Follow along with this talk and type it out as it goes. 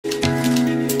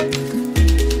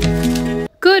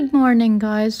Good morning,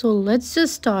 guys. So let's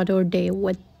just start our day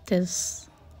with this.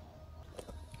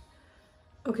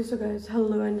 Okay, so guys,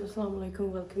 hello and assalamu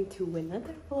alaikum. Welcome to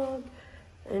another vlog.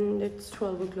 And it's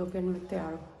 12 o'clock and मैं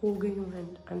तैयार हो गई हूँ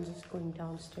and I'm just going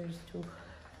downstairs to,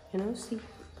 see.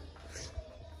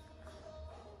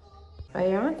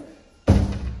 Ayan?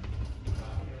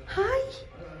 Hi!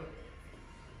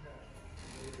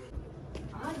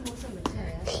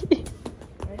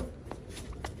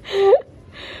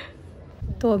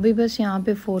 तो अभी बस यहाँ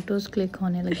पे फोटोज क्लिक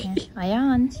होने लगे हैं।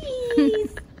 अयान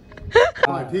ठीक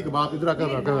है, बात इधर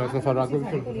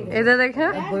इधर देखा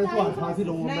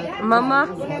मामा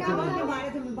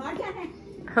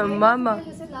मामा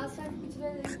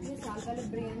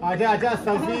आजा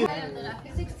सेल्फी।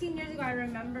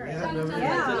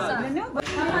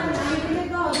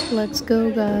 लेट्स गो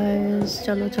गाइस,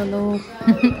 चलो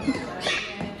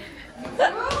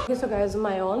Okay, so guys,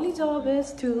 my only job is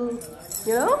to,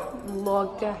 log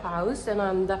the house, and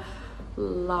I'm the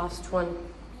last one,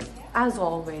 as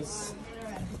always.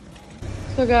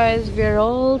 So guys, we're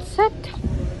all set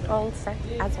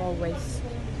as always,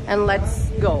 and let's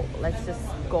just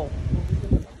go.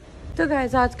 तो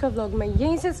guys, आज का vlog मैं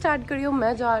यहीं से start कर रही हूँ।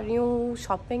 मैं जा रही हूँ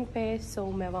शॉपिंग पे,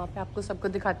 so मैं वहाँ पे आपको सबको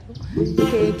दिखाती हूँ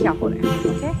कि क्या हो रहा है।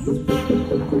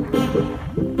 ओके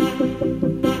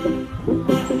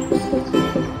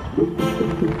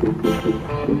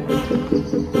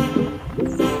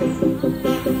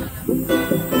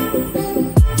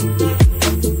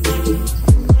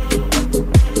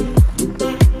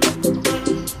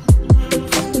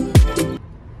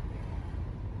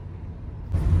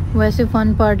वैसे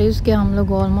फन पार्टीज के हम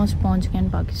लोग ऑलमोस्ट पहुंच गए हैं,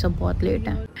 बाकी सब बहुत लेट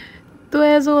हैं। तो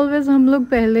एज ऑलवेज हम लोग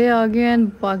पहले आ गए एंड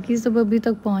बाकी सब अभी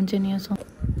तक पहुंचे नहीं है।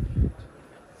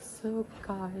 So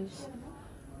guys,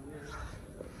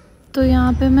 तो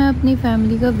यहाँ पे मैं अपनी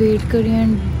फैमिली का वेट कर रही हूँ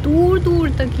एंड दूर दूर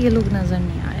तक ये लोग नज़र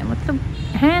नहीं आ रहे, मतलब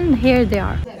हैंड हेयर दे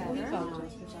आर।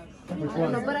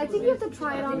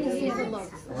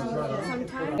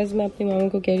 मैं अपनी मामा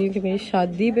को कह रही हूँ कि मेरी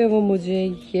शादी पे वो मुझे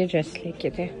ये ड्रेस लेके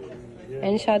थे,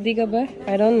 एंड शादी कब है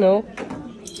I don't know.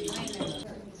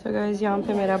 So guys, यहाँ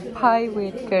पे मेरा भाई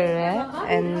वेट कर रहा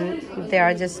है and they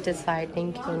are just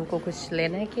deciding कि उनको कुछ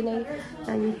लेना है कि नहीं,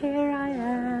 एंड हियर आई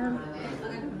एम,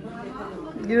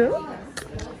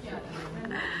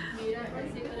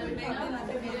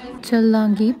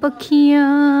 चलांगी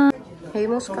पखियाँ। हे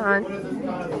मुस्कान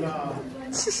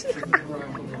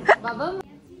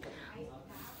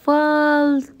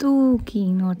फालतू की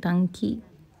नौटंकी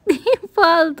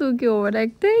फालतू की ओवर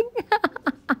एक्टिंग।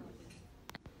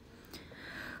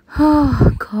 ओह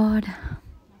गॉड,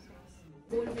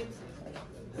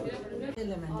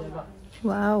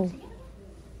 वाओ,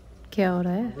 क्या हो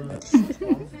रहा है?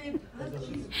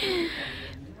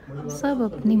 सब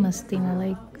अपनी मस्ती में,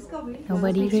 लाइक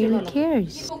nobody really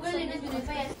cares।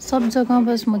 सब जगह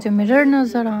बस मुझे मिरर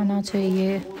नज़र आना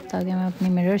चाहिए ताकि मैं अपनी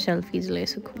मिरर सेल्फीज ले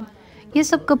सकूं। ये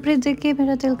सब कपड़े देख के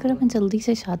मेरा दिल करे मैं जल्दी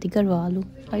से शादी करवा लूँ,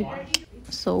 लाइक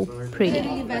सो प्रीटी।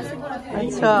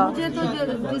 अच्छा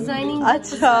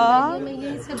अच्छा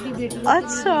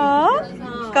अच्छा,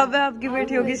 कब है आपकी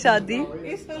बेटियों की शादी?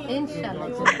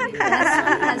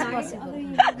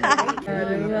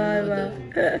 अरे वाह वाह।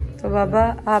 तो बाबा,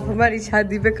 आप हमारी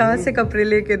शादी पे कहाँ से कपड़े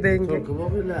लेके देंगे?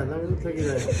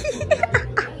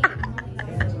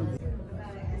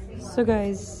 So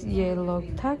guys, ये लोग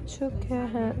थक चुके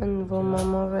हैं और वो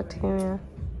मामा बैठे हुए हैं।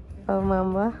 और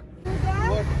मामा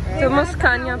तो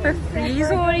मुस्कान यहाँ पे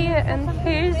फ्रीज हो रही है and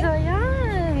here's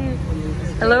Ayan.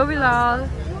 Hello Bilal.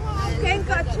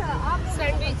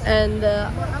 And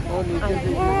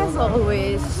as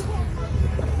always.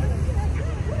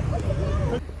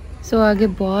 So आगे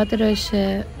बहुत रश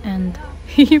है एंड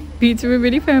बीच में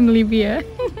मेरी फैमिली भी है।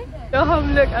 तो हम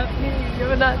लोग अपनी वीडियो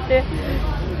बनाते हैं।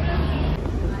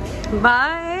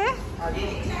 Bye.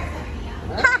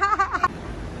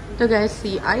 So guys,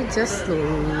 see, I just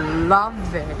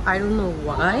love it. I don't know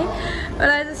why, but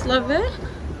I just love it.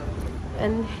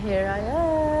 And here I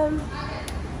am.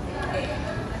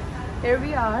 Here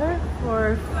we are for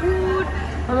food.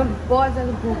 हमें बहुत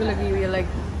ज़्यादा भूख लगी हुई है, like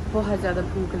बहुत ज़्यादा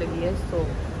भूख लगी है, so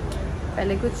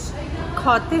पहले कुछ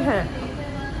खाते हैं।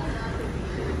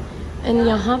 And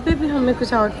यहाँ पे भी हमें कुछ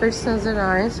outfits नज़र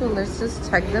आ रहे हैं, so let's just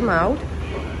check them out.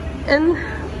 And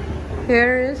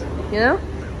here is,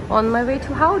 on my way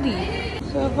to Howdy.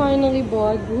 So finally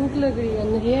बहुत भूख लग रही है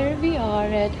and here we are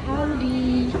at Howdy.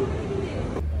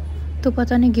 तो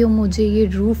पता नहीं क्यों मुझे ये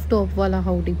रूफ टॉप वाला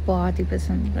हाउडी बहुत ही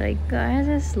पसंद है, like I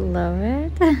just love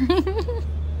it.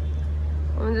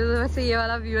 मुझे तो वैसे ये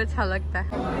वाला व्यू अच्छा लगता है।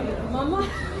 मामा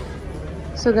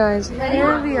So guys,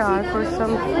 here we are for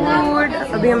some food.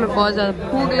 अभी हमें बहुत ज़्यादा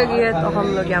भूख लगी है तो हम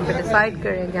लोग यहाँ पे डिसाइड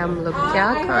करेंगे हम लोग क्या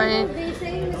खाएं.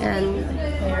 And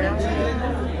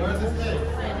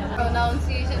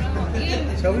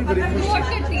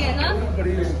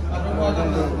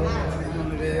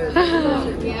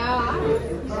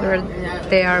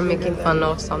they are making fun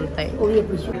of something.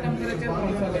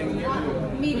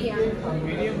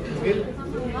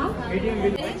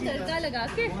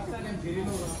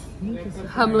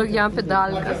 हम लोग यहाँ पे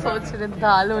दाल का सोच रहे,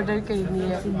 दाल ऑर्डर करनी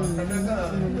है.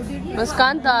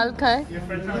 मुस्कान दाल खाए.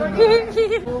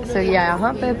 So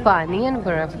यहाँ पे पानी और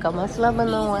बर्फ का मसला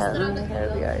बना हुआ है. Here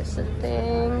we are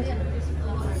sitting.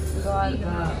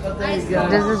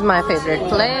 This is my favorite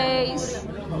place.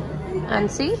 And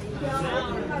see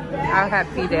how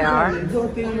happy they are.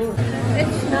 It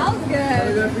smells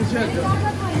good.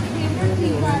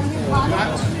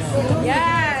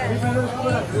 Yes.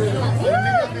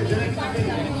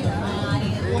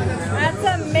 That's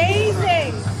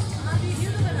amazing.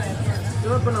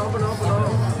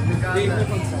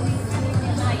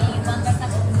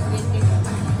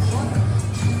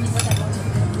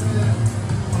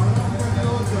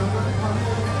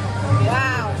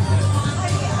 Wow.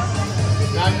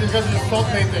 Now you just got to stop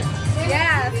painting.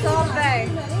 Yeah, so big.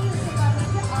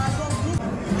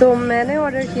 तो मैंने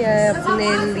order किया है अपने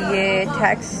लिए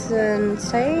Texan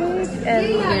steak and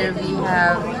here we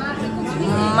have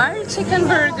Meri chicken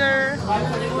burger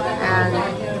and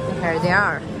here they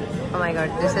are. Oh my god,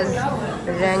 this is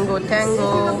Rango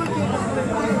Tango.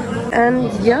 And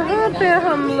यहाँ पे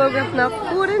हम लोग अपना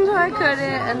food enjoy कर रहे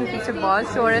हैं and पीछे बहुत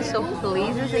शोर है, so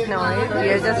please just ignore it. We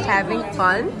are just having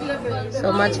fun. So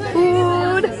much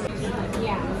food.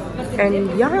 And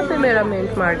यहाँ पे मेरा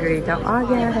mint margarita आ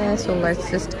गया है, so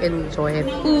let's just enjoy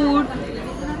food.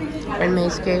 And मैं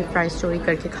इसके price चोरी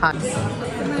करके खा.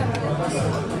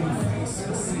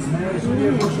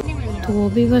 तो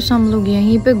अभी बस हम लोग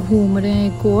यहीं पे घूम रहे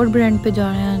हैं, एक और ब्रांड पे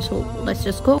जा रहे हैं. So let's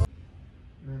just go.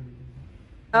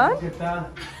 Ayan.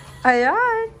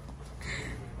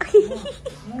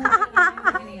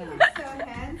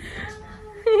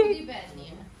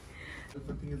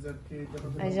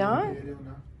 Ayan.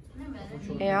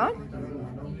 Ayan.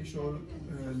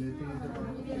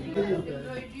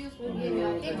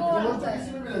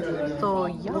 तो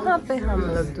यहाँ पे हम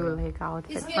लोग दूल्हे का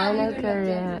आउटफिट फाइनल कर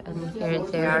रहे हैं and here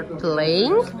they are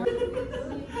playing.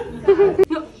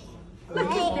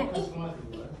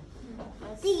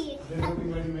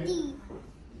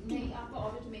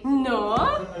 No.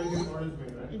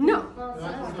 No.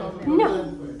 No.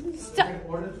 Stop.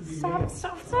 Stop,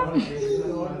 stop, stop.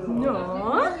 No.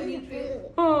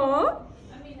 Oh.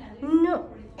 No.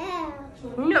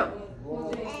 No.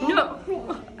 No.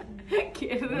 ¿Qué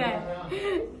es?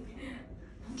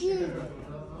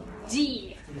 G.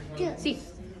 See.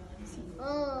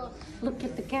 Look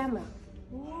at the camera.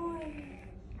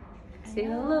 Say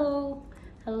hello.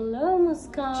 Hello,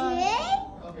 Muskan.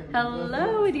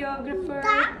 Hello, videographer.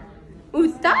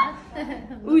 Uta?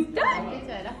 Uta?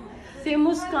 Say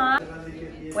Muskan.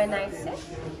 When I say,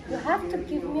 you have to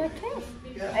give me a kiss.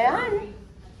 Ayan.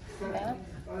 Ayan.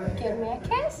 Give me a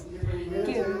kiss.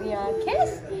 Give me a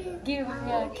kiss. Give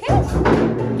me a kiss.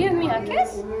 Give me a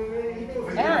kiss.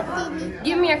 Ayan.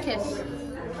 Give me a kiss.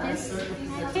 Kiss.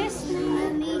 Kiss.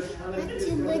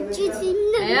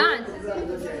 Ayan.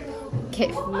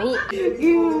 Give me. Give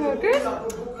me a kiss.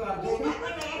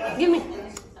 Give me.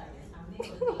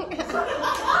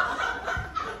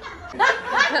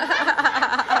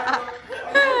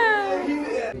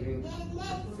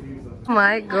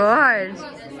 My God.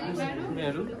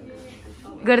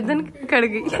 गर्दन cut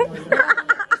गई.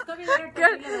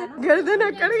 गर्दन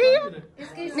cut गई.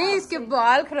 नहीं, इसके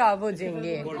बाल खराब हो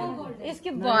जाएंगे.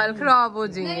 इसके बाल खराब हो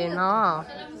जाएंगे ना.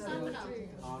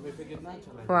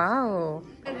 वाओ.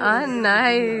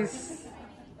 नाइस.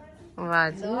 वाह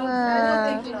जी वाह.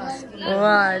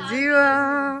 वाह जी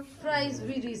वाह. प्राइस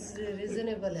भी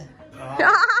रीजनेबल है.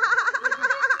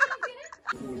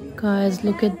 Guys,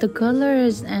 look at the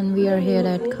colors and we are here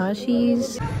at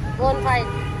Kashi's. Bonfire.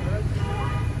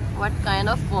 What kind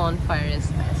of bonfire is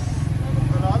this?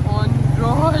 On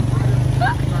road.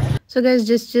 So guys,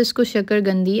 जिसको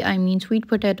शकरकंदी I mean sweet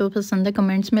potato पसंद है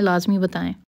कमेंट्स में लाजमी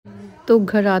बताएं. तो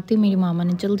घर आते मेरी मामा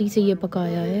ने जल्दी से ये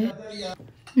पकाया है.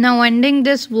 Now ending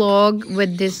this vlog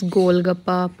with this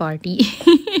golgappa party.